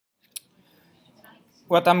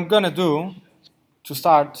what I'm going to do to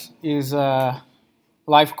start is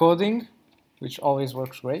live coding, which always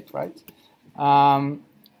works great, right?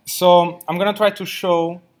 So I'm going to try to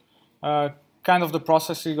show kind of the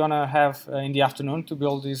process you're going to have in the afternoon to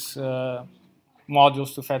build these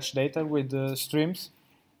modules to fetch data with the streams.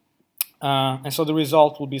 And so the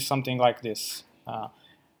result will be something like this.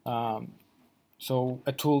 So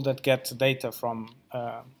a tool that gets data from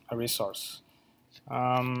a resource.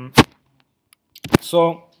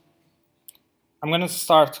 So I'm going to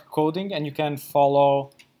start coding, and you can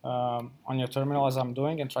follow on your terminal as I'm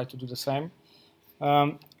doing and try to do the same.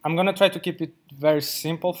 I'm going to try to keep it very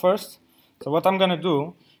simple first. So what I'm going to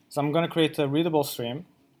do is I'm going to create a readable stream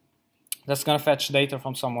that's going to fetch data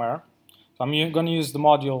from somewhere. So I'm going to use the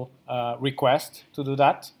module request to do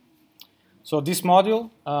that. So this module,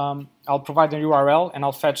 I'll provide a URL and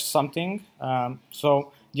I'll fetch something.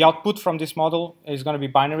 So the output from this module is going to be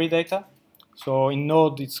binary data. So in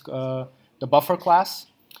Node, it's the buffer class,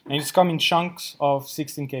 and it's come in chunks of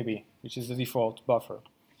 16 KB, which is the default buffer.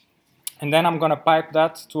 And then I'm going to pipe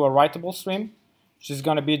that to a writable stream, which is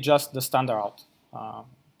going to be just the standard out.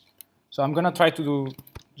 So I'm going to try to do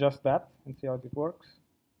just that and see how it works.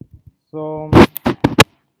 So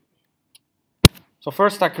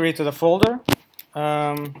first I created a folder,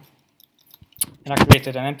 and I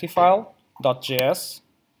created an empty file, .js.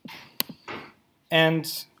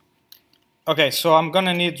 And okay, so I'm going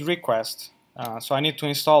to need request. So I need to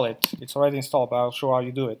install it. It's already installed, but I'll show how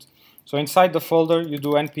you do it. So inside the folder, you do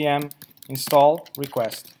npm install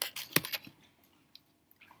request.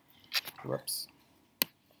 Whoops.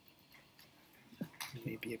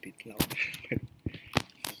 Maybe a bit louder.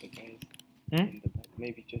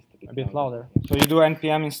 Maybe just a bit louder. So you do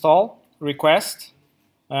npm install request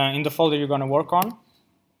in the folder you're going to work on.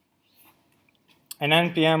 And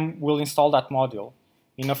npm will install that module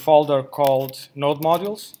in a folder called node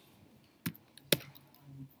modules.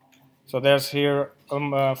 So there's here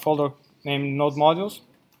a folder named node modules.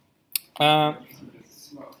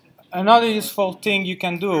 Another useful thing you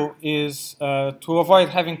can do is to avoid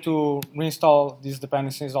having to reinstall these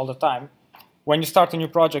dependencies all the time. When you start a new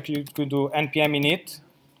project, you could do npm init,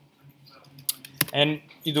 and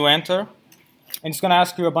you do enter, and it's going to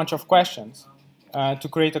ask you a bunch of questions to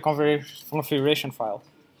create a configuration file.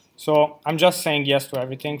 So I'm just saying yes to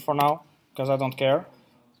everything for now, because I don't care.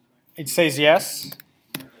 It says yes.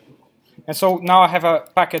 And so now I have a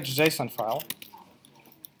package.json file.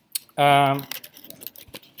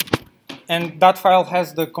 And that file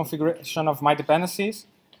has the configuration of my dependencies.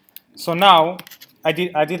 So now I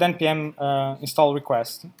did npm install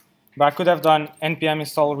request, but I could have done npm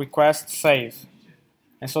install request save.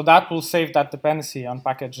 And so that will save that dependency on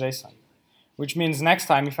package.json, which means next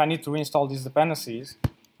time if I need to reinstall these dependencies,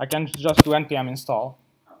 I can just do npm install,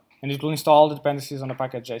 and it will install all the dependencies on the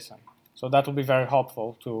package.json. So that will be very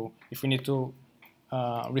helpful to if we need to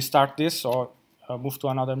restart this or move to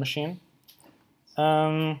another machine.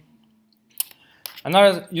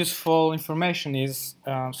 Another useful information is,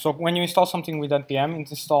 so when you install something with npm, it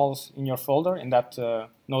installs in your folder, in that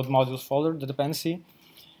node modules folder, the dependency.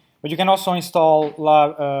 But you can also install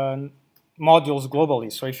modules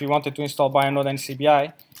globally. So if you wanted to install Bionode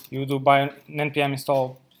NCBI, you do npm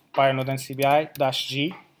install Bionode NCBI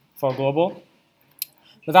 -g for global.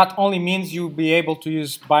 But that only means you'll be able to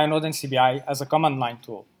use Bionode NCBI as a command line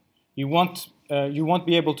tool. You won't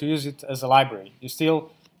be able to use it as a library. You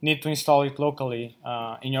still need to install it locally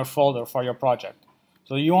in your folder for your project.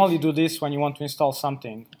 So you only do this when you want to install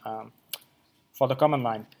something for the command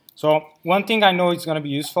line. So one thing I know is going to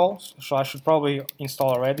be useful, so I should probably install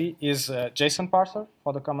already, is JSON parser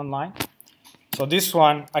for the command line. So this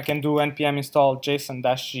one, I can do npm install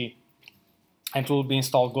JSON-g, and it will be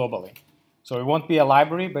installed globally. So it won't be a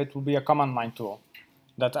library, but it will be a command line tool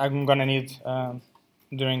that I'm going to need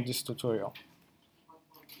during this tutorial.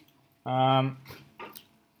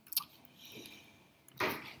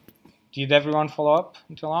 Did everyone follow up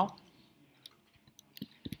until now?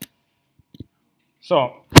 So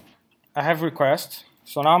I have request.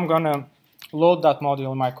 So now I'm going to load that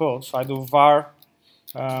module in my code. So I do var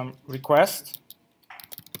request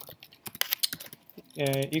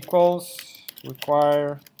equals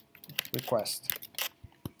require request.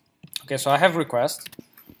 Okay, so I have request.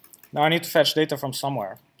 Now I need to fetch data from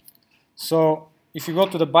somewhere. So if you go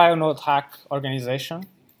to the Bionode Hack organization,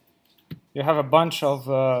 you have a bunch of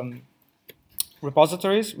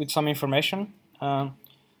repositories with some information.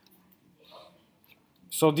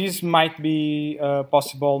 So these might be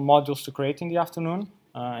possible modules to create in the afternoon,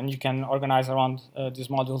 and you can organize around these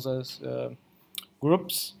modules as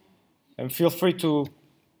groups. And feel free to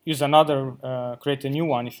use another, create a new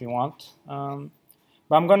one if you want.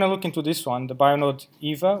 But I'm going to look into this one, the Bionode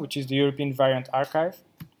EVA, which is the European Variant Archive.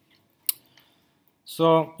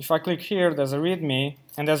 So if I click here, there's a README,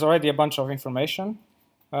 and there's already a bunch of information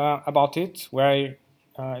about it, where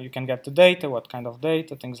you can get the data, what kind of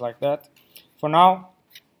data, things like that. For now,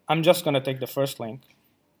 I'm just going to take the first link,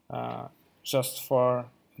 just for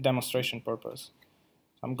demonstration purpose.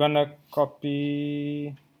 I'm going to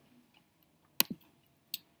copy.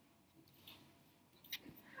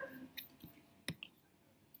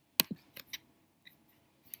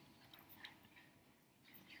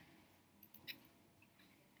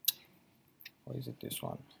 Or is it this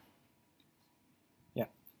one? Yeah,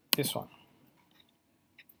 this one.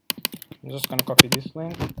 I'm just going to copy this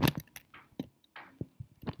link.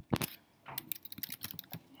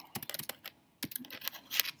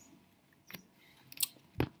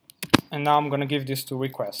 And now I'm going to give this to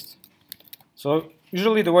request. So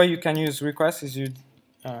usually the way you can use request is you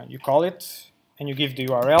call it, and you give the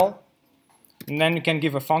URL, and then you can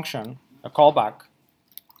give a function, a callback,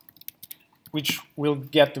 which will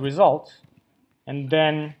get the result, and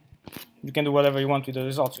then you can do whatever you want with the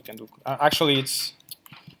results. You can do actually it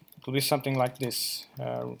could be something like this: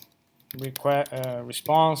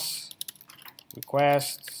 response,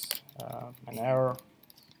 request, an error.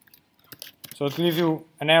 So it will give you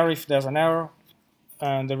an error if there's an error,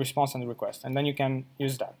 the response and the request, and then you can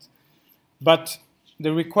use that. But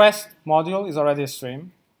the request module is already a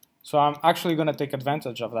stream, so I'm actually going to take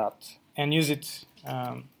advantage of that and use it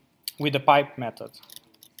with the pipe method.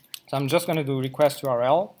 So I'm just going to do request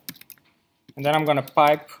URL, and then I'm going to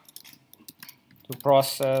pipe to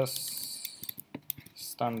process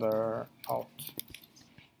standard out.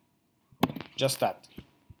 Just that.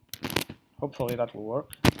 Hopefully that will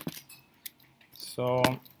work. So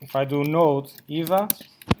if I do node eva,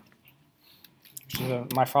 which is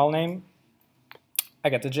my file name, I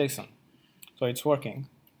get the JSON. So it's working.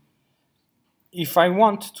 If I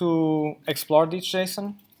want to explore this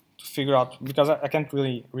JSON to figure out, because I can't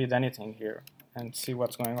really read anything here and see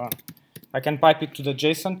what's going on, I can pipe it to the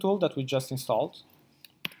JSON tool that we just installed,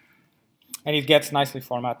 and it gets nicely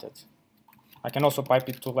formatted. I can also pipe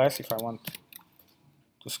it to less if I want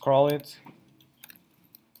to scroll it.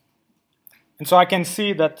 And so I can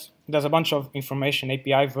see that there's a bunch of information,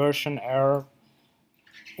 API version, error.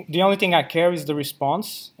 The only thing I care is the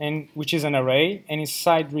response, and which is an array, and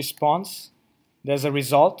inside response there's a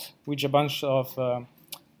result, which a bunch of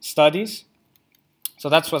studies. So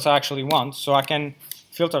that's what I actually want. So I can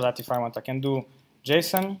filter that if I want. I can do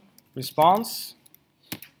JSON response.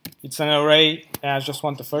 It's an array, and I just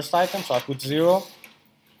want the first item, so I put 0,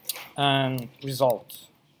 and result,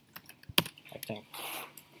 I think.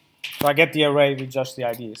 So I get the array with just the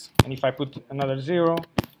IDs. And if I put another 0,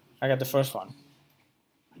 I get the first one.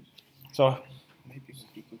 So Maybe it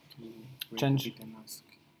would be good to change. read it and ask.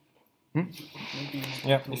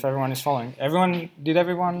 Yeah, if everyone is following. Did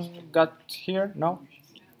everyone got here? No?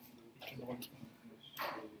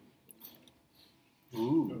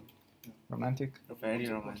 Ooh, Romantic. very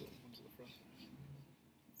romantic.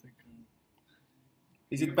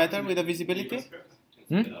 Is it better with the visibility?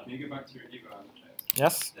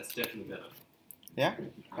 Yes? That's definitely better. Yeah?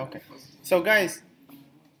 Okay. So guys,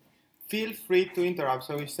 feel free to interrupt.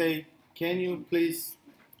 So we say, can you please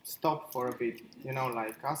stop for a bit? You know,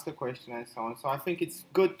 like ask a question and so on. So I think it's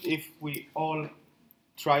good if we all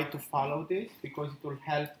try to follow this, because it will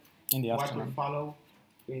help In the what to afternoon. follow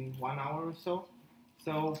in 1 hour or so.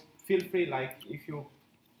 So feel free, like if you,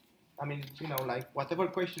 I mean, you know, like whatever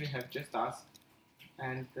question you have, just ask,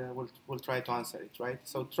 and we'll try to answer it, right?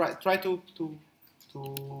 So try to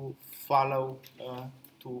follow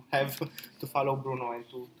to follow Bruno and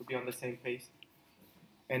to be on the same pace,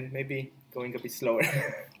 and maybe going a bit slower.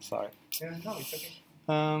 Sorry. Yeah, no, it's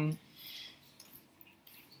okay.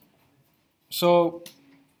 So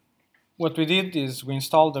what we did is we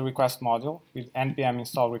installed the request module with npm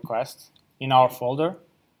install request in our folder.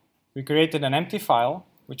 We created an empty file,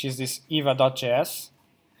 which is this eva.js.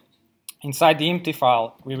 Inside the empty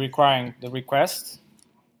file, we're requiring the request.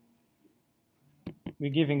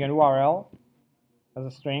 We're giving an URL as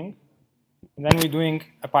a string, and then we're doing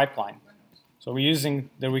a pipeline. So we're using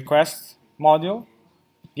the request module,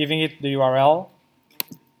 giving it the URL,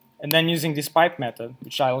 and then using this pipe method,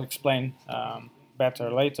 which I'll explain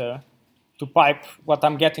better later, to pipe what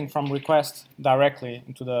I'm getting from request directly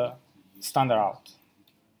into the standard out.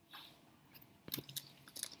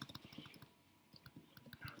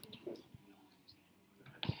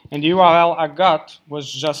 And the URL I got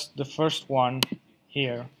was just the first one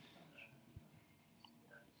here.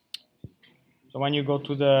 So when you go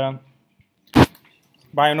to the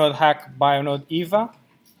Bionode Hack, Bionode Eva,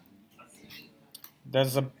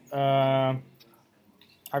 there's a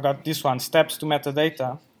I got this one, steps to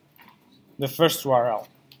metadata, the first URL.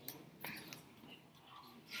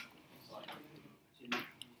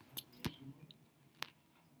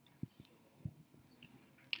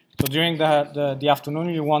 So during the afternoon,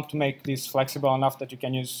 you want to make this flexible enough that you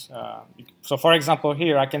can use. So for example,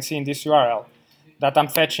 here I can see in this URL that I'm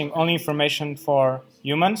fetching only information for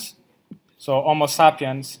humans, so Homo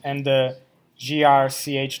sapiens, and the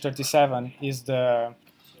GRCH37 is the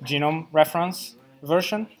genome reference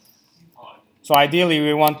version. So ideally,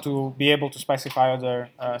 we want to be able to specify other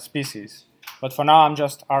species. But for now, I'm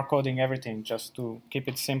just R-coding everything just to keep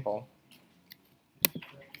it simple.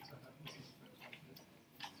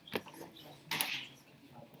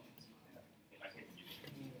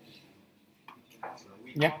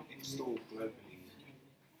 Yeah. Install globally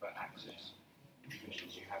for access. Do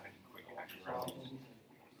you have any quick access?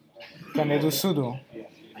 Can they do sudo?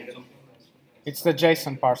 It's the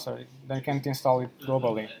JSON parser. They can't install it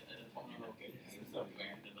globally.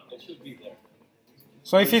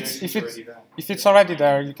 So if it's already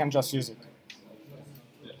there, you can just use it.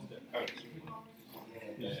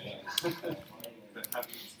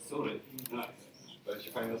 But if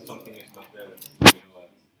you find that something is not there,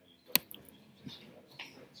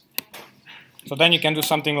 so then you can do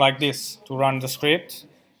something like this to run the script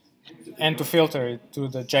and to filter it to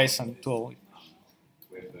the JSON tool.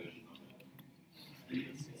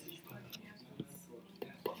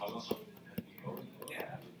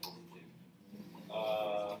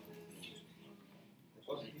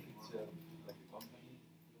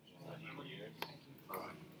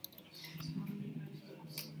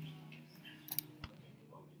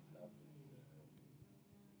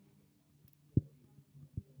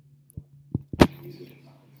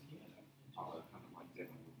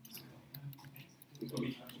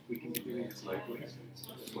 we can be doing this locally as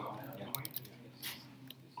well.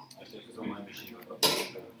 Because on my machine I've got a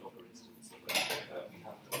Docker instance that we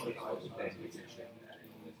have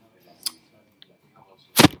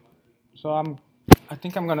So I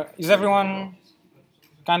think I'm gonna. Is everyone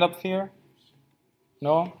kind of here?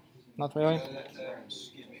 No, not really.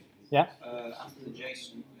 Excuse me. Yeah. After the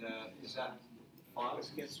JSON, is that files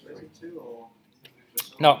gets written to, or?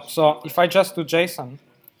 No. So if I just do JSON,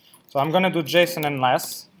 so I'm gonna do JSON and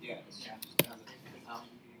less,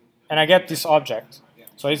 and I get this object.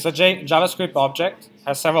 So it's a JavaScript object,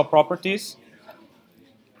 has several properties,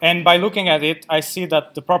 and by looking at it, I see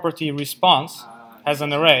that the property response has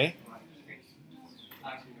an array,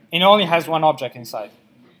 and it only has one object inside.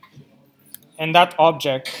 And that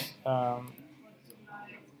object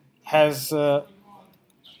has a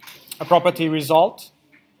property result,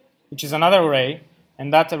 which is another array,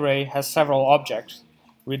 and that array has several objects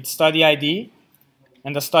with study ID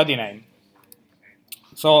and the study name.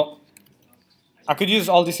 So I could use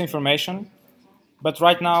all this information, but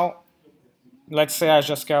right now, let's say I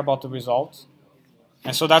just care about the result.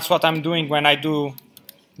 And so that's what I'm doing when I do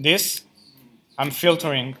this. I'm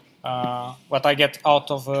filtering what I get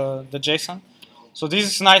out of the JSON. So this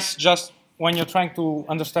is nice just when you're trying to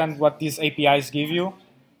understand what these APIs give you,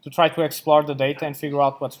 to try to explore the data and figure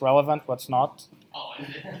out what's relevant, what's not.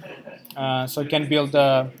 So you can build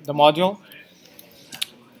the module.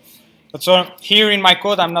 But so here in my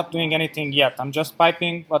code, I'm not doing anything yet. I'm just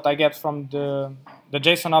piping what I get from the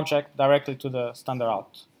JSON object directly to the standard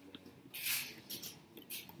out.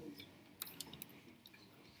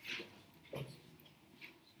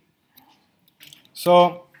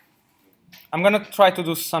 So I'm going to try to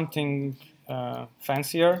do something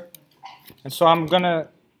fancier. And so I'm going to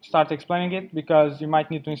start explaining it because you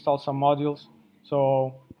might need to install some modules.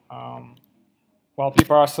 So while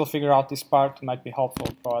people are still figuring out this part, it might be helpful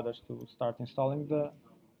for others to start installing the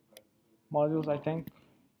modules, I think.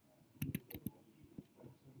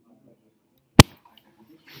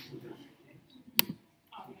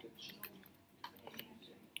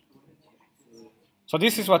 So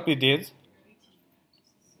this is what we did.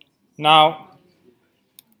 Now,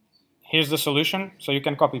 here's the solution. So you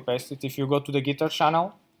can copy paste it. If you go to the Gitter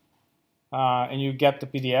channel and you get the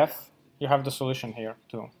PDF, you have the solution here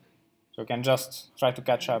too. So you can just try to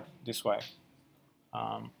catch up this way.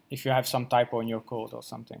 If you have some typo in your code or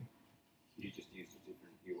something. You just used a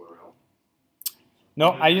different URL? No,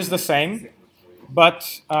 I use the same.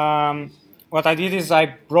 But what I did is I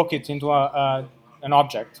broke it into an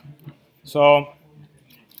object. So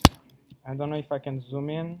I don't know if I can zoom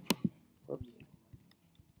in. Oops.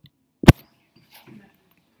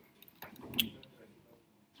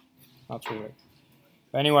 Not really.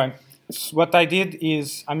 Anyway, what I did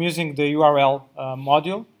is I'm using the URL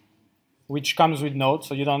module, which comes with Node,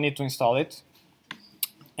 so you don't need to install it.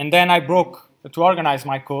 And then I broke to organize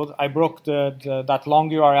my code, I broke that long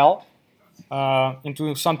URL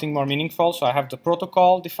into something more meaningful. So I have the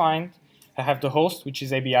protocol defined. I have the host, which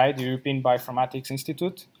is ABI, the European Bioinformatics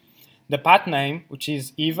Institute. The path name, which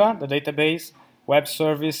is EVA, the database, web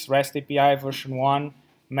service, REST API version 1,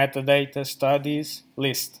 metadata, studies,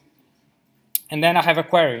 list. And then I have a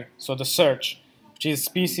query, so the search, which is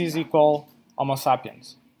species equal Homo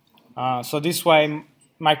sapiens. So this way,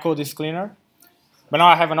 my code is cleaner. But now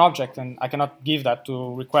I have an object, and I cannot give that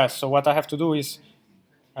to request. So what I have to do is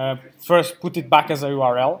first put it back as a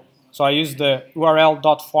URL. So I use the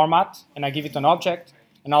URL.format, and I give it an object,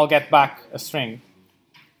 and I'll get back a string.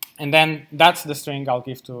 And then that's the string I'll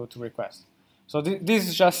give to request. So this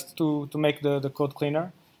is just to make the code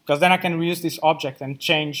cleaner, because then I can reuse this object and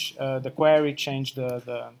change the query, change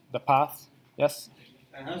the path. Yes?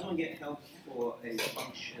 And how does one get help for a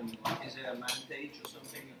function? Is there a man page or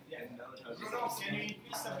something in Node? How does it Can you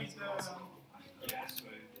submit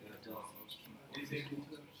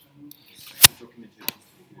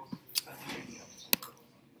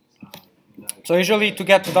So usually to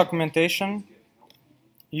get the documentation,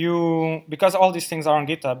 because all these things are on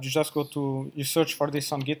GitHub, you just you search for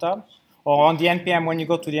this on GitHub, or on the NPM when you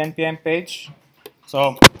go to the NPM page.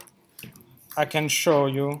 So I can show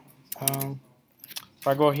you, if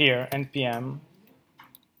I go here, NPM,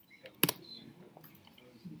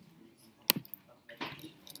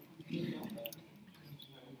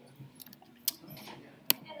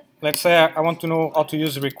 let's say I want to know how to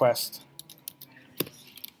use request.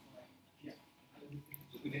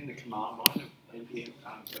 Within the command line of NPM,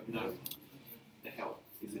 no, the help,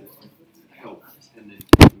 is it help and then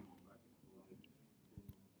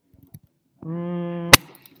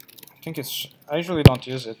I think I usually don't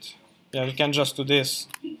use it. Yeah, you can just do this.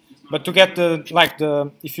 But to get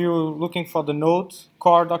if you're looking for the Node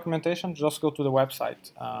core documentation, just go to the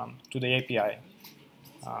website, to the API.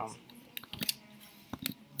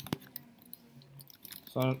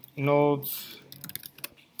 So Node.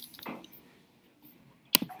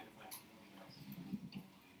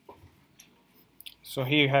 So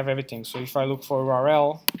here you have everything. So if I look for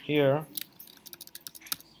URL here,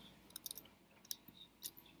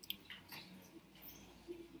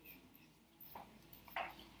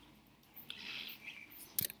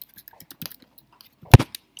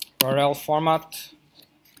 URL format,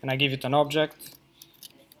 and I give it an object.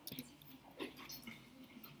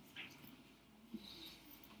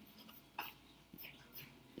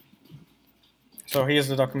 So here's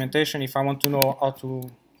the documentation. If I want to know how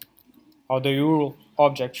the URL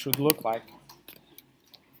object should look like,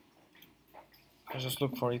 I just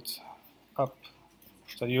look for it up.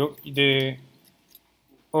 So the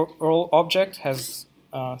URL object has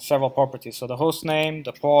several properties. So the host name,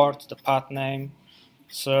 the port, the path name,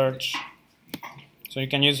 search. So you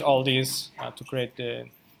can use all these to create the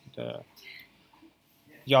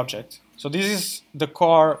object. So this is the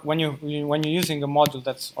core when you're using a module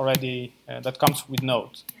that's already that comes with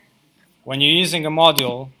Node. When you're using a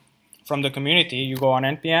module from the community, you go on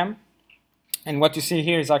NPM, and what you see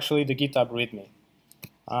here is actually the GitHub README.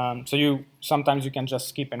 So sometimes you can just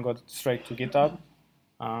skip and go straight to GitHub.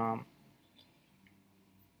 And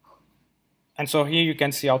so here you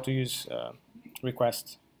can see how to use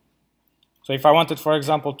request. So if I wanted, for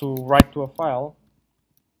example, to write to a file,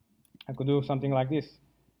 I could do something like this.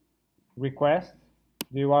 Request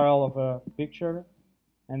the URL of a picture,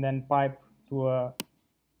 and then pipe to a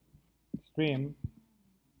stream,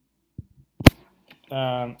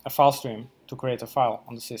 a file stream to create a file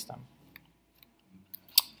on the system.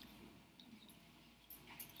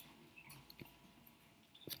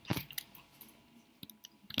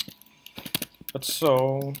 But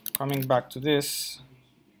so, coming back to this,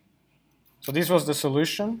 so this was the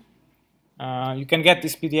solution. You can get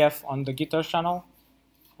this PDF on the GitHub channel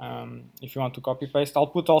if you want to copy paste. I'll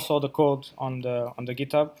put also the code on the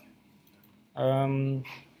GitHub.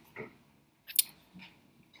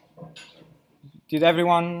 Did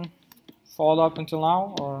everyone follow up until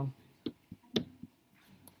now, or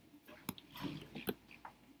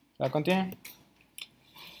shall I continue?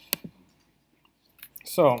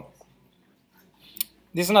 So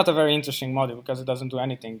this is not a very interesting module because it doesn't do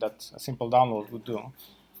anything that a simple download would do.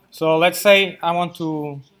 So let's say I want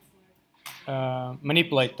to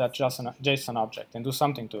manipulate that JSON object and do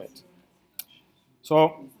something to it.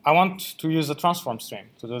 So I want to use a transform stream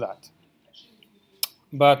to do that.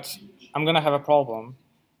 But I'm going to have a problem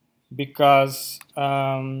because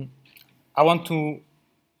I want to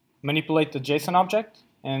manipulate the JSON object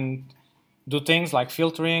and do things like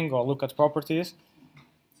filtering or look at properties.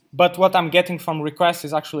 But what I'm getting from request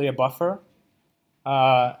is actually a buffer.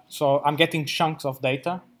 So I'm getting chunks of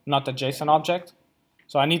data not a JSON object.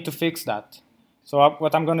 So I need to fix that. So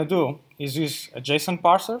what I'm going to do is use a JSON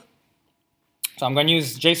parser. So I'm going to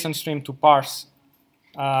use JSON stream to parse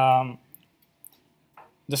the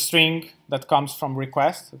string that comes from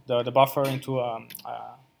request, the buffer, into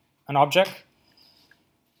an object.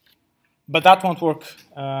 But that won't work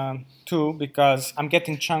too, because I'm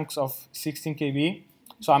getting chunks of 16 KB.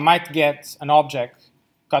 So I might get an object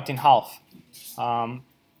cut in half.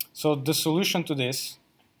 So the solution to this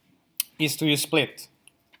is to use split.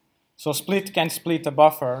 So split can split a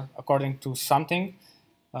buffer according to something,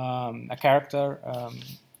 a character.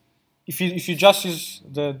 If you just use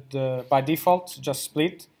by default, just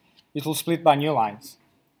split, it will split by new lines.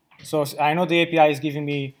 So I know the API is giving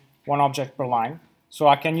me one object per line. So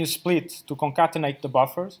I can use split to concatenate the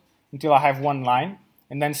buffers until I have one line.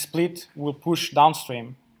 And then split will push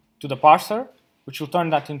downstream to the parser, which will turn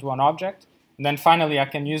that into an object. And then finally, I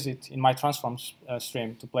can use it in my transform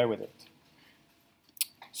stream to play with it.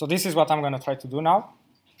 So this is what I'm going to try to do now.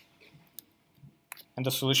 And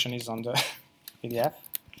the solution is on the PDF.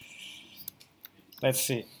 Let's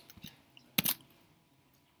see.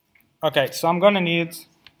 OK, so I'm going to need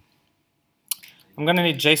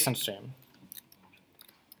JSON stream.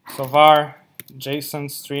 So var JSON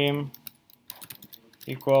stream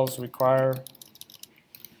equals require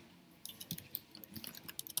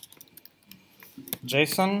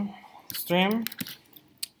JSON stream.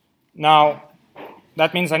 Now,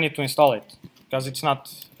 that means I need to install it, because it's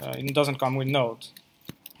not, it doesn't come with Node.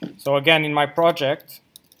 So again, in my project,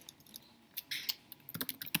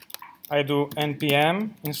 I do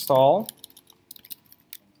npm install,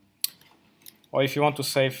 or if you want to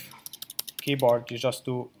save keyboard, you just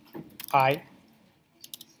do I.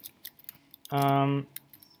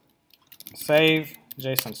 Save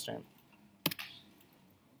JSON stream.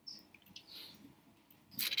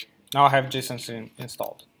 Now I have JSON stream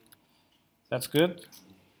installed. That's good.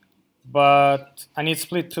 But I need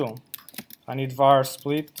split too. I need var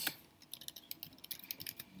split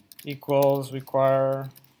equals require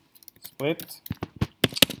split.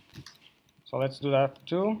 So let's do that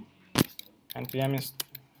too. npm is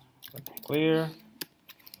clear.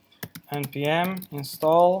 npm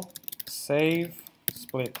install save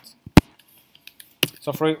split.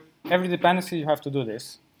 So for every dependency, you have to do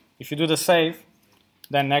this. If you do the save,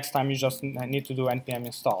 then next time you just need to do npm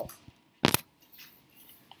install.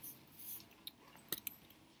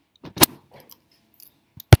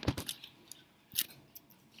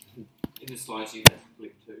 In the slides, you have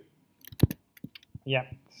split 2. Yeah,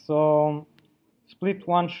 so split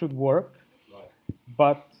 1 should work, Right.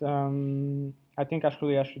 but I think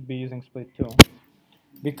actually I should be using split 2,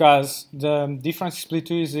 because the difference split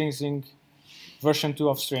 2 is using version 2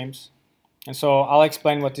 of streams. And so I'll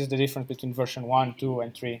explain what is the difference between version 1, 2,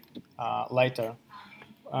 and 3 later.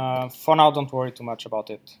 For now, don't worry too much about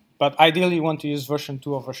it. But ideally, you want to use version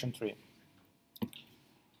 2 or version 3.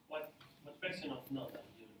 What version of Node are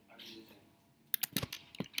you using?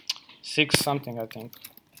 6 something, I think.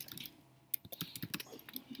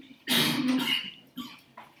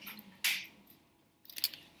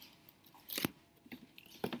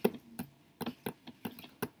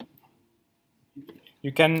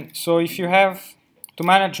 You can, so if you have to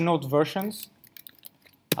manage Node versions,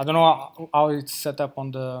 I don't know how it's set up on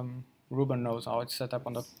the, Ruben knows how it's set up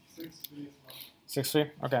on the 6.3,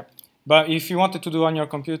 okay. But if you wanted to do on your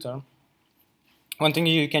computer, one thing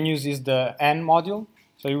you can use is the n module.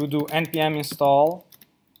 So you would do npm install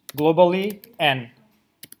globally n,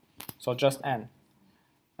 so just n.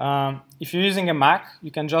 If you're using a Mac, you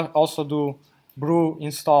can just also do brew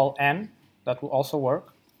install n, that will also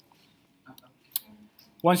work.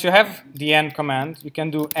 Once you have the n command, you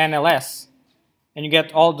can do nls, and you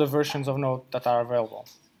get all the versions of Node that are available.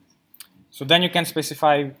 So then you can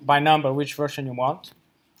specify by number which version you want,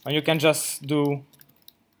 or you can just do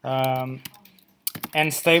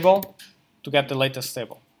n stable to get the latest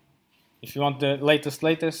stable. If you want the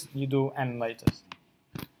latest, you do n latest.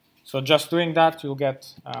 So just doing that, you'll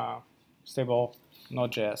get stable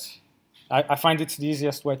Node.js. I find it's the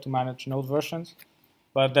easiest way to manage Node versions.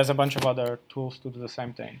 But there's a bunch of other tools to do the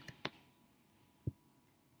same thing.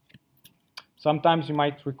 Sometimes you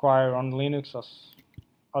might require on Linux or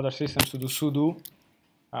other systems to do sudo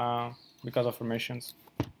because of permissions.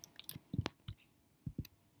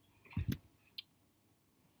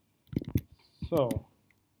 So,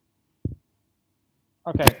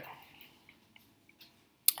 okay.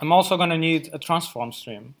 I'm also going to need a transform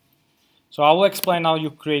stream. So I will explain how you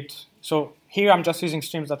create. So here I'm just using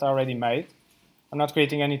streams that are already made. I'm not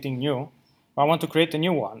creating anything new. But I want to create a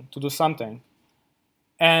new one to do something.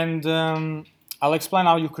 And I'll explain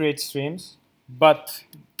how you create streams. But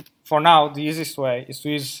for now, the easiest way is to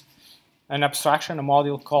use an abstraction, a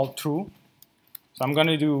module called true. So I'm going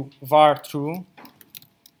to do var true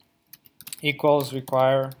equals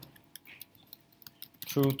require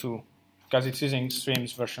true 2, because it's using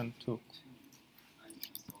streams version 2.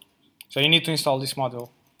 So you need to install this module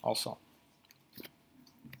also.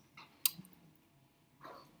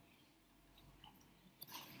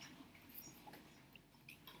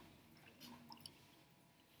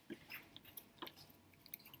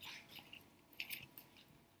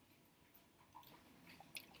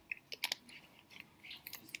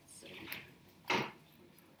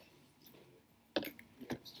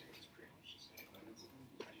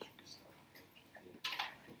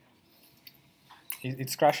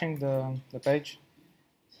 It's crashing the page.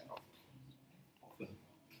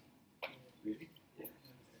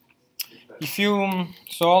 If you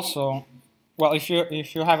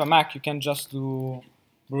if you have a Mac, you can just do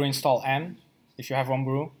brew install n if you have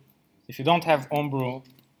homebrew. If you don't have homebrew,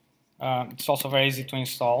 it's also very easy to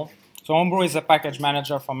install. So homebrew is a package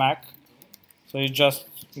manager for Mac. So you just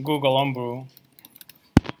Google homebrew,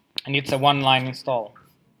 and it's a one-line install.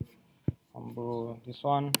 Homebrew, this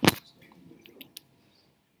one.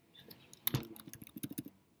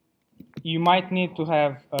 You might need to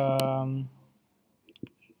have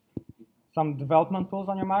some development tools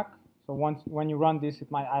on your Mac. So when you run this,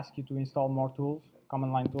 it might ask you to install more tools,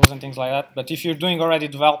 command line tools and things like that. But if you're doing already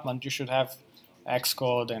development, you should have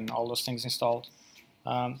Xcode and all those things installed.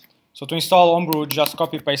 So to install homebrew, just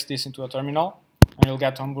copy paste this into a terminal, and you'll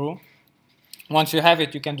get homebrew. Once you have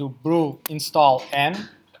it, you can do brew install n,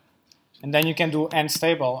 and then you can do n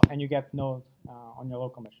stable, and you get Node on your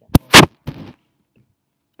local machine.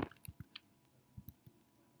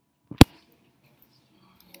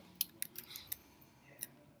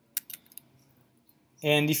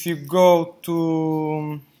 And if you go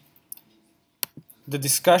to the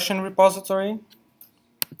discussion repository,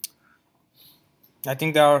 I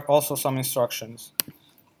think there are also some instructions.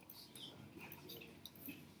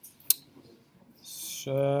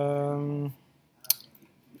 So,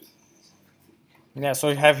 yeah, so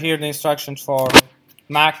you have here the instructions for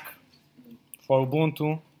Mac, for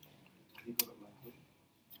Ubuntu.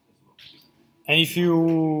 And if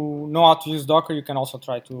you know how to use Docker, you can also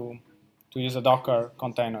try to use a Docker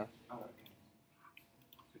container.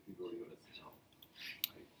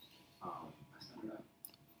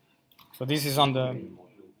 So this is on the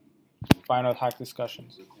Bionode hack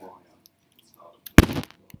discussions.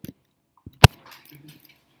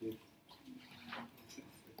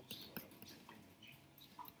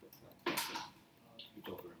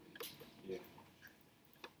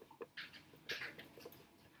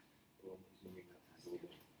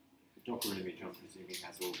 Docker image, I'm presuming,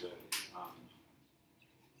 has all the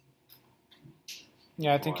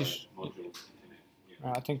Yeah, I think you modules in it.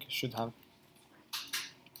 Yeah. I think you should have.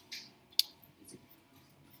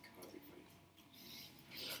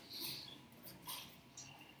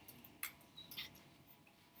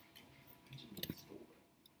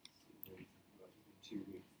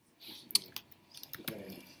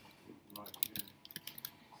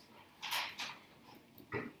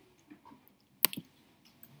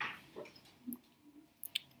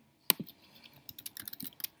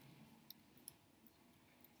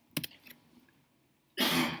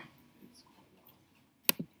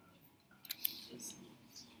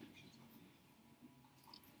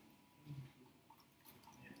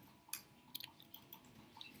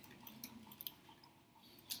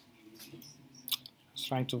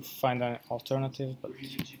 Trying to find an alternative, but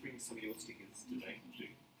Did you bring some of your stickers today?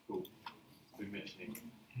 Cool. So mentioning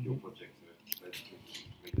your project,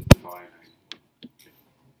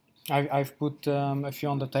 I've put a few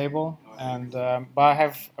on the table, and but I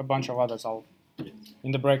have a bunch of others.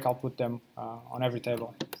 In the break I'll put them on every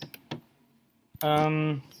table.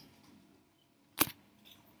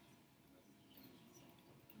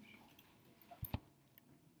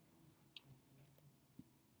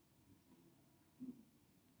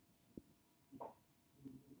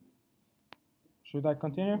 Should I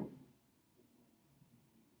continue?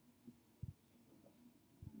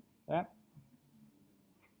 Yeah. I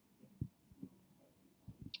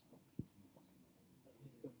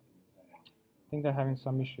think they're having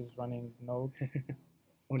some issues running Node.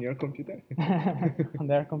 On your computer? On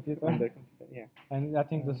their computer. On their computer, yeah. And I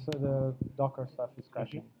think the Docker stuff is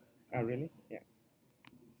crashing. Oh, really? Yeah.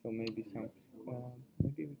 So maybe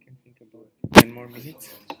maybe we can think about 10 more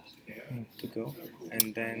minutes to go,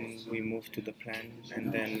 and then we move to the plan,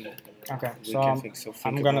 and then Okay, we so can think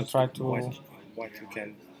I'm gonna about try to what you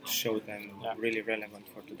can show them really relevant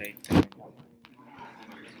for today.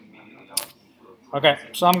 Okay,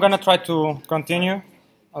 so I'm gonna try to continue.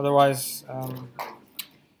 otherwise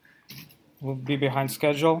we'll be behind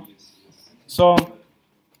schedule. So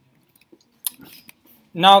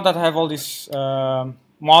now that I have all these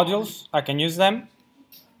modules, I can use them.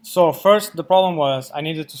 So first, the problem was I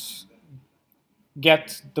needed to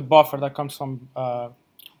get the buffer that comes from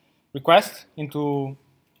request into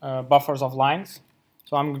buffers of lines.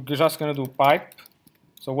 So I'm just going to do pipe.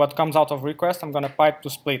 So what comes out of request, I'm going to pipe to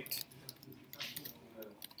split,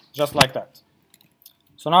 just like that.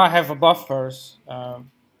 So now I have a buffers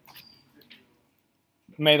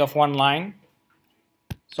made of one line.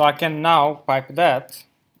 So I can now pipe that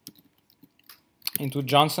into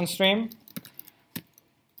Johnson stream,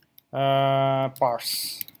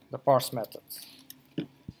 parse, the parse method.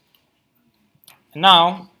 And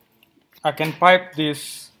now I can pipe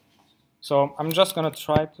this. So I'm just going to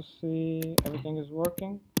try to see everything is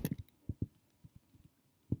working.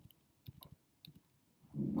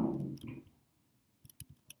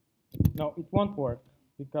 No, it won't work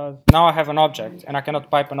because now I have an object and I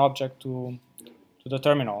cannot pipe an object to the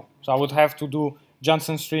terminal. So I would have to do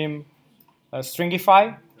Johnson stream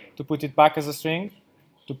stringify to put it back as a string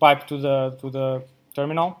to pipe to the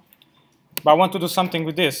terminal. But I want to do something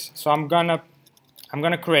with this, so I'm gonna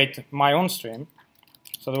create my own stream.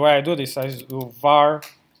 So the way I do this, I do var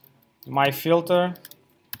my filter.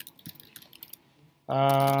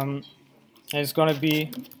 It's gonna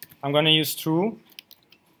be, I'm gonna use true.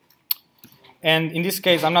 And in this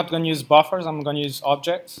case, I'm not gonna use buffers. I'm gonna use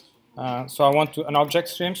objects. So I want an object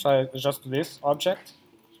stream. So I just do this object,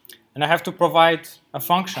 and I have to provide a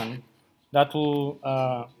function that will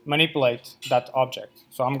manipulate that object.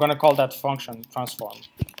 So I'm gonna call that function transform,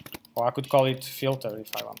 or I could call it filter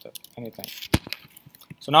if I wanted, anything.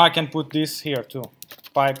 So now I can put this here too,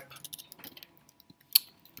 pipe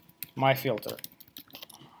my filter.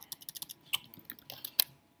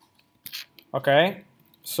 Okay,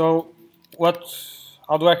 so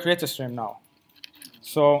how do I create a stream now?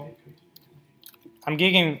 So I'm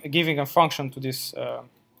giving a function to this,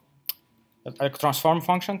 a transform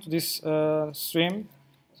function to this stream.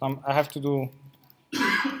 So I have to do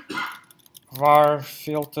var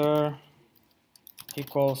filter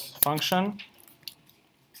equals function.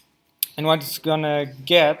 And what it's gonna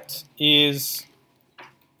get is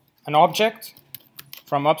an object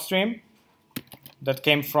from upstream that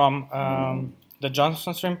came from the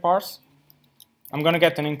Johnson stream parse. I'm gonna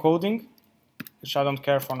get an encoding, which I don't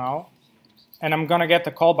care for now, and I'm gonna get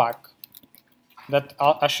a callback that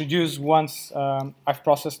I should use once I've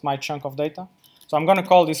processed my chunk of data. So I'm gonna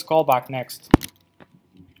call this callback next.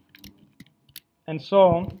 And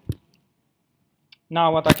so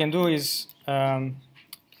now what I can do is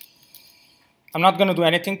I'm not going to do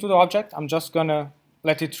anything to the object. I'm just going to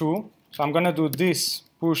let it through. So I'm going to do this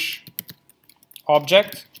push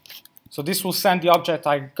object. So this will send the object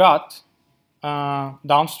I got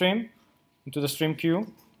downstream into the stream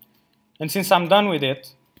queue. And since I'm done with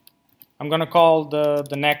it, I'm going to call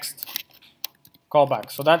the next callback.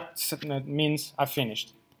 So that means I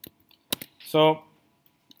finished. So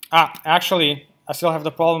actually, I still have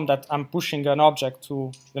the problem that I'm pushing an object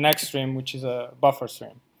to the next stream, which is a buffer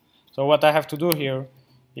stream. So what I have to do here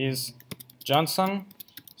is Johnson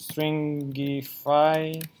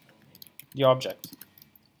stringify the object.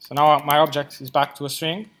 So now my object is back to a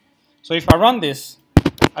string. So if I run this,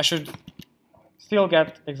 I should still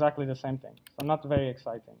get exactly the same thing. So not very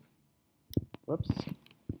exciting. Whoops.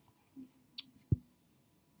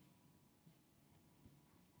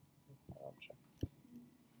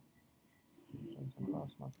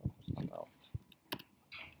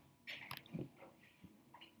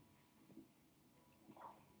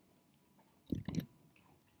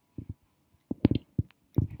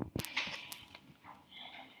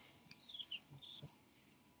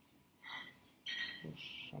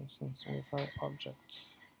 Object.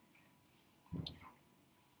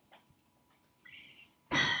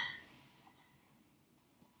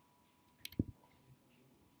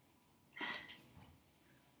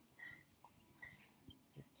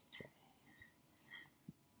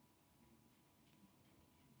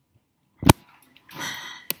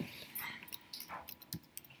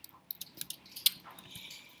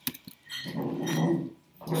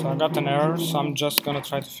 So I got an error, so I'm just going to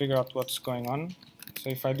try to figure out what's going on. So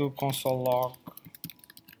if I do console log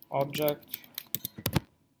object,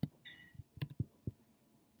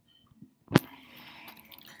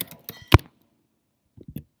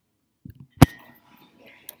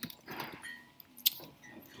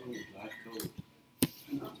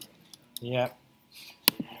 yeah.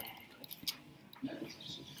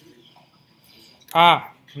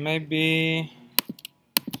 Maybe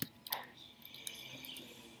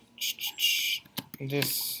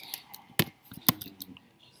this.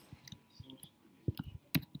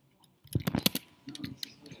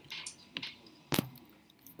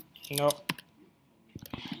 No.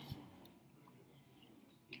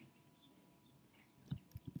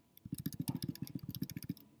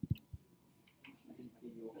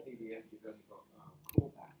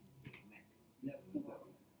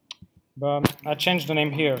 But I changed the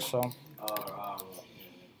name here, so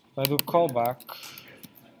if I do callback,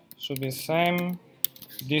 should be the same.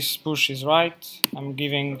 This push is right. I'm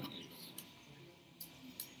giving,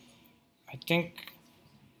 I think,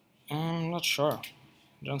 I'm not sure.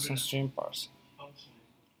 Johnson stream parse.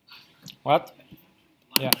 What?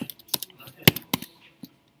 Yeah.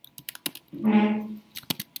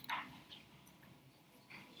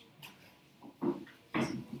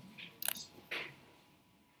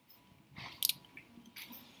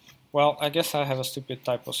 Well, I guess I have a stupid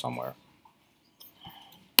typo somewhere.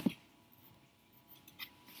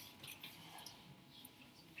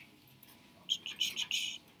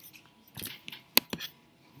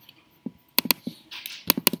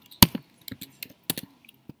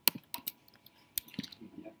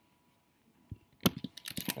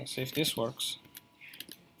 Let's see if this works.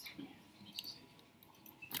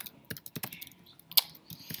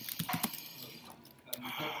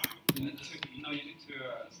 No, you need to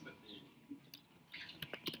split the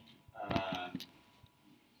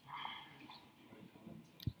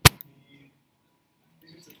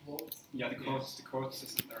yeah, the code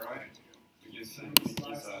system there, right? Use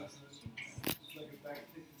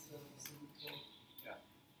yeah.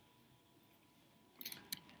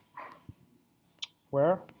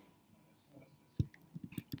 Where?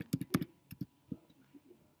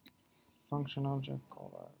 Function object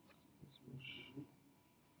callback.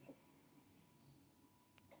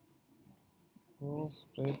 Rule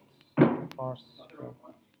split parse.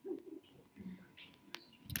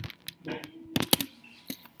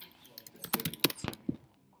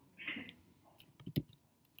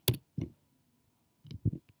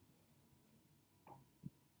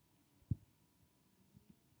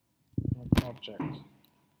 Object.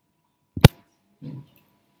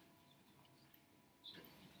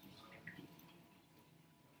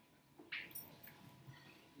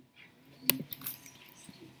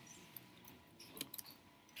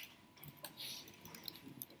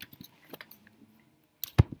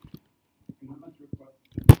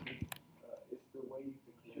 It's the way you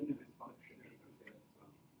declare this function.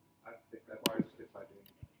 I think that why it's if I do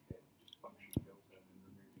just function filter and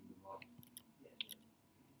then removing the last.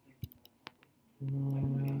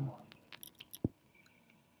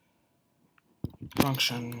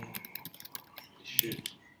 Function.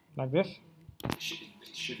 Like this? It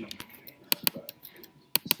should not.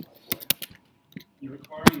 You're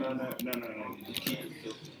requiring no. You keep it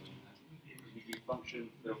filter. You do function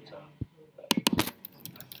filter.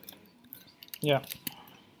 Yeah.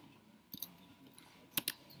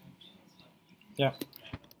 Yeah.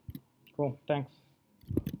 Cool. Thanks.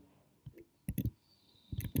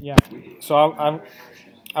 Yeah. So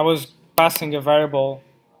I was passing a variable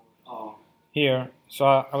here. So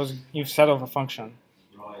I was instead of a function.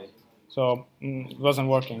 Right. So it wasn't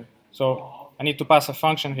working. So I need to pass a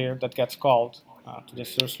function here that gets called to the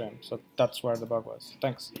source stream. So that's where the bug was.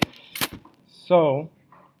 Thanks. So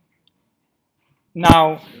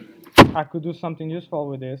now I could do something useful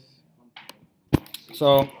with this.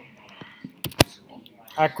 So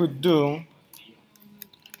I could do,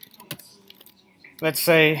 let's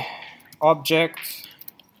say, object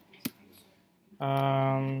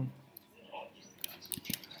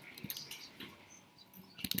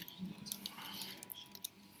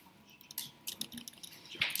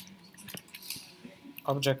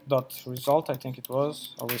object.result, I think it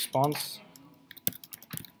was, or response.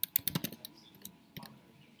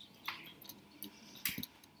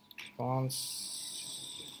 Response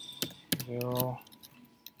 0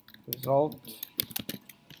 result.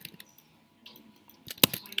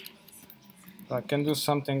 So I can do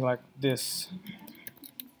something like this.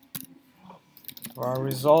 So our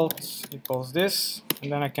results equals this,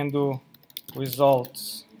 and then I can do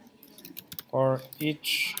results for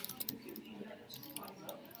each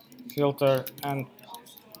filter and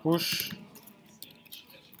push,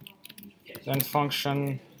 then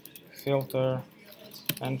function filter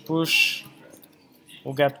and push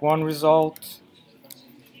will get one result,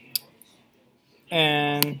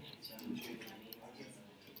 and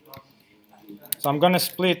so I'm going to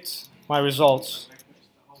split my results,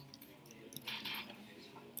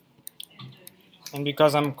 and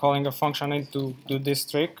because I'm calling a function I need to do this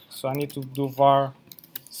trick, so I need to do var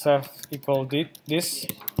self equal this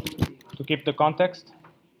to keep the context.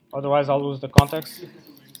 otherwise I'll lose the context.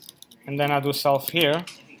 And then I do self here.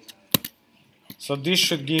 So this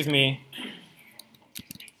should give me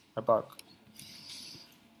a bug.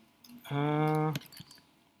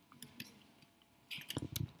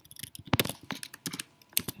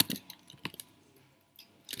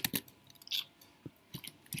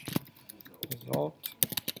 Result.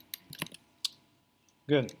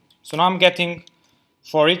 Good. So now I'm getting,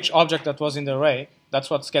 for each object that was in the array, that's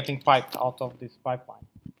what's getting piped out of this pipeline.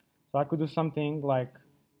 So I could do something like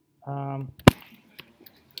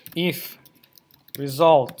if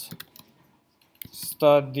result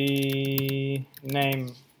study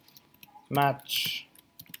name match,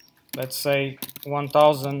 let's say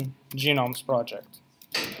 1000 genomes project.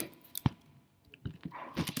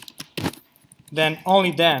 Then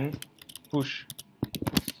only then push.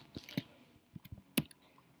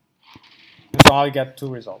 And so I'll get 2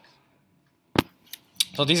 results.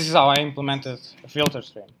 So this is how I implemented a filter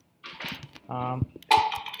stream.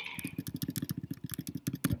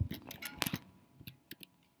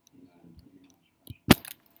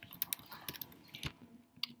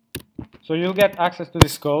 So you'll get access to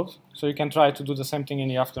this code, so you can try to do the same thing in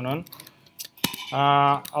the afternoon.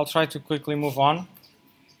 I'll try to quickly move on.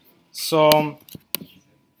 So,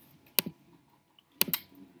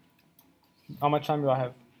 how much time do I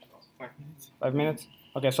have? 5 minutes. 5 minutes?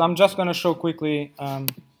 Okay, so I'm just going to show quickly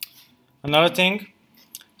another thing.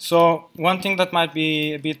 So one thing that might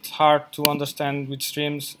be a bit hard to understand with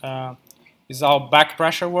streams is how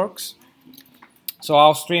backpressure works. So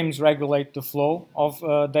how streams regulate the flow of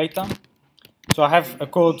data. So I have a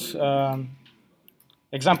code,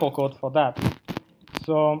 example code for that.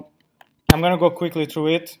 So I'm going to go quickly through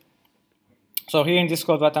it. So here in this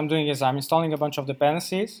code, what I'm doing is I'm installing a bunch of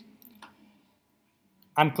dependencies.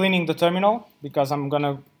 I'm cleaning the terminal because I'm going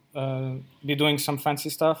to be doing some fancy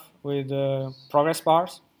stuff with progress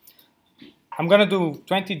bars. I'm going to do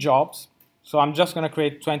 20 jobs. So I'm just going to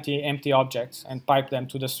create 20 empty objects and pipe them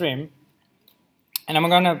to the stream. And I'm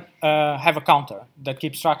going to have a counter that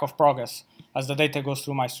keeps track of progress as the data goes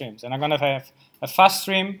through my streams. And I'm going to have a fast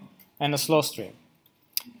stream and a slow stream.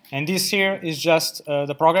 And this here is just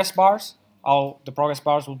the progress bars. How the progress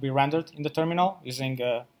bars will be rendered in the terminal using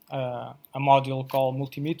a module called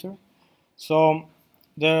multimeter. So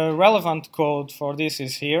the relevant code for this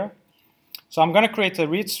is here. So I'm going to create a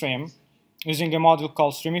read stream using a module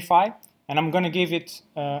called streamify, and I'm going to give it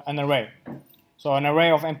an array. So an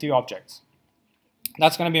array of empty objects.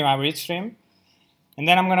 That's going to be my read stream. And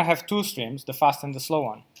then I'm going to have 2 streams, the fast and the slow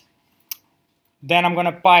one. Then I'm going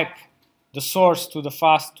to pipe the source to the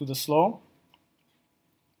fast to the slow.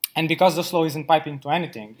 And because the slow isn't piping to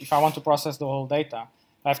anything, if I want to process the whole data,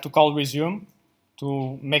 I have to call resume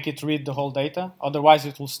to make it read the whole data. Otherwise,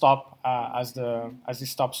 it will stop as it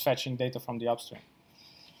stops fetching data from the upstream.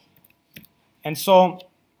 And so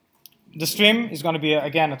the stream is going to be,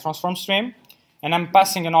 again, a transform stream. And I'm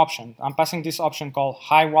passing an option. I'm passing this option called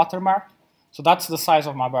high watermark. So that's the size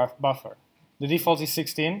of my buffer. The default is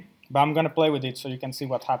 16, but I'm going to play with it so you can see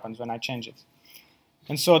what happens when I change it.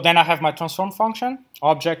 And so then I have my transform function,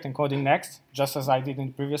 object encoding next, just as I did in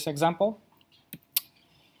the previous example.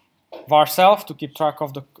 var self to keep track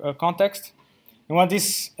of the context. And what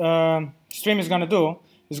this stream is going to do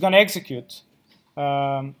is going to execute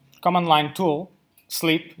command line tool,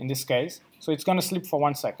 sleep in this case. So it's going to sleep for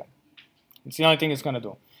 1 second. It's the only thing it's going to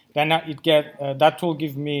do. Then that tool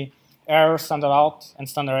gives me error, standard out, and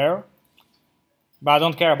standard error. But I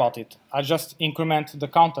don't care about it. I just increment the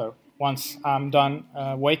counter once I'm done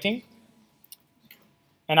waiting.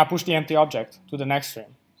 And I push the empty object to the next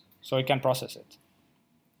stream so it can process it.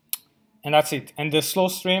 And that's it. And the slow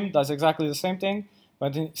stream does exactly the same thing,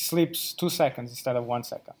 but it sleeps 2 seconds instead of 1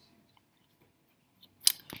 second.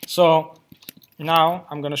 So now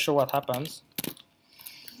I'm going to show what happens.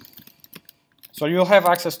 So you'll have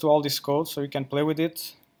access to all this code, so you can play with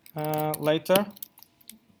it later.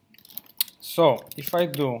 So if I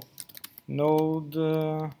do node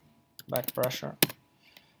backpressure,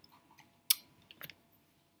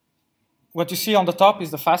 what you see on the top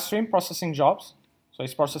is the fast stream processing jobs. So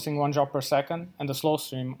it's processing 1 job per second, and the slow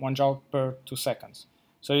stream 1 job per 2 seconds.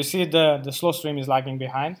 So you see the slow stream is lagging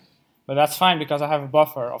behind, but that's fine because I have a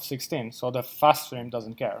buffer of 16, so the fast stream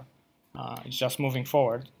doesn't care. It's just moving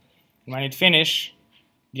forward. When it finishes,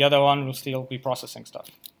 the other one will still be processing stuff.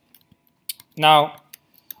 Now,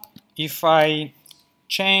 if I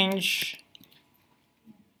change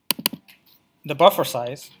the buffer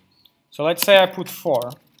size, so let's say I put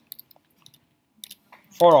 4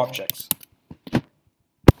 objects.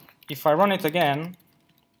 If I run it again,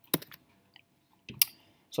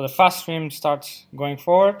 so the fast stream starts going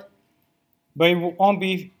forward, but it won't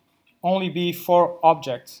be only be 4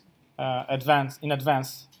 objects in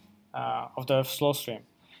advance of the slow stream.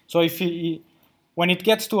 So when it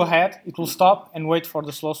gets to a head, it will stop and wait for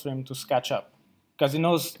the slow stream to catch up, because it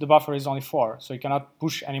knows the buffer is only 4, so you cannot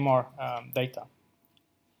push any more data.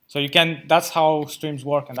 So that's how streams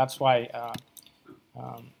work, and that's why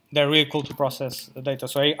they're really cool to process the data.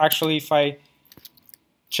 So actually, if I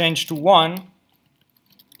change to 1,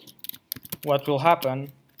 what will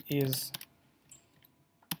happen is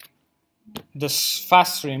the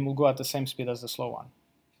fast stream will go at the same speed as the slow one.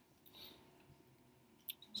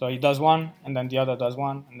 So it does 1, and then the other does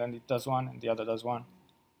 1, and then it does 1, and the other does 1.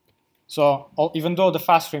 So even though the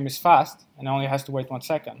fast stream is fast and only has to wait 1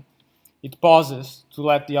 second, it pauses to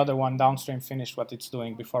let the other one downstream finish what it's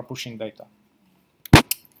doing before pushing data.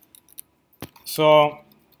 So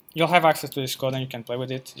you'll have access to this code and you can play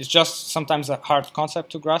with it. It's just sometimes a hard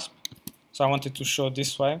concept to grasp, so I wanted to show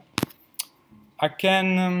this way. I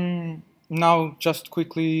can now just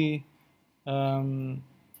quickly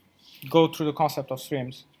go through the concept of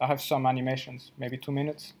streams. I have some animations, maybe 2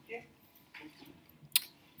 minutes.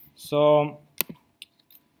 So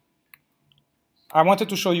I wanted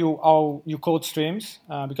to show you how you code streams,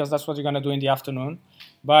 because that's what you're going to do in the afternoon.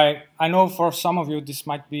 But I know for some of you this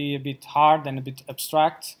might be a bit hard and a bit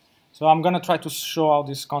abstract, so I'm going to try to show how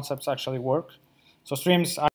these concepts actually work. So streams are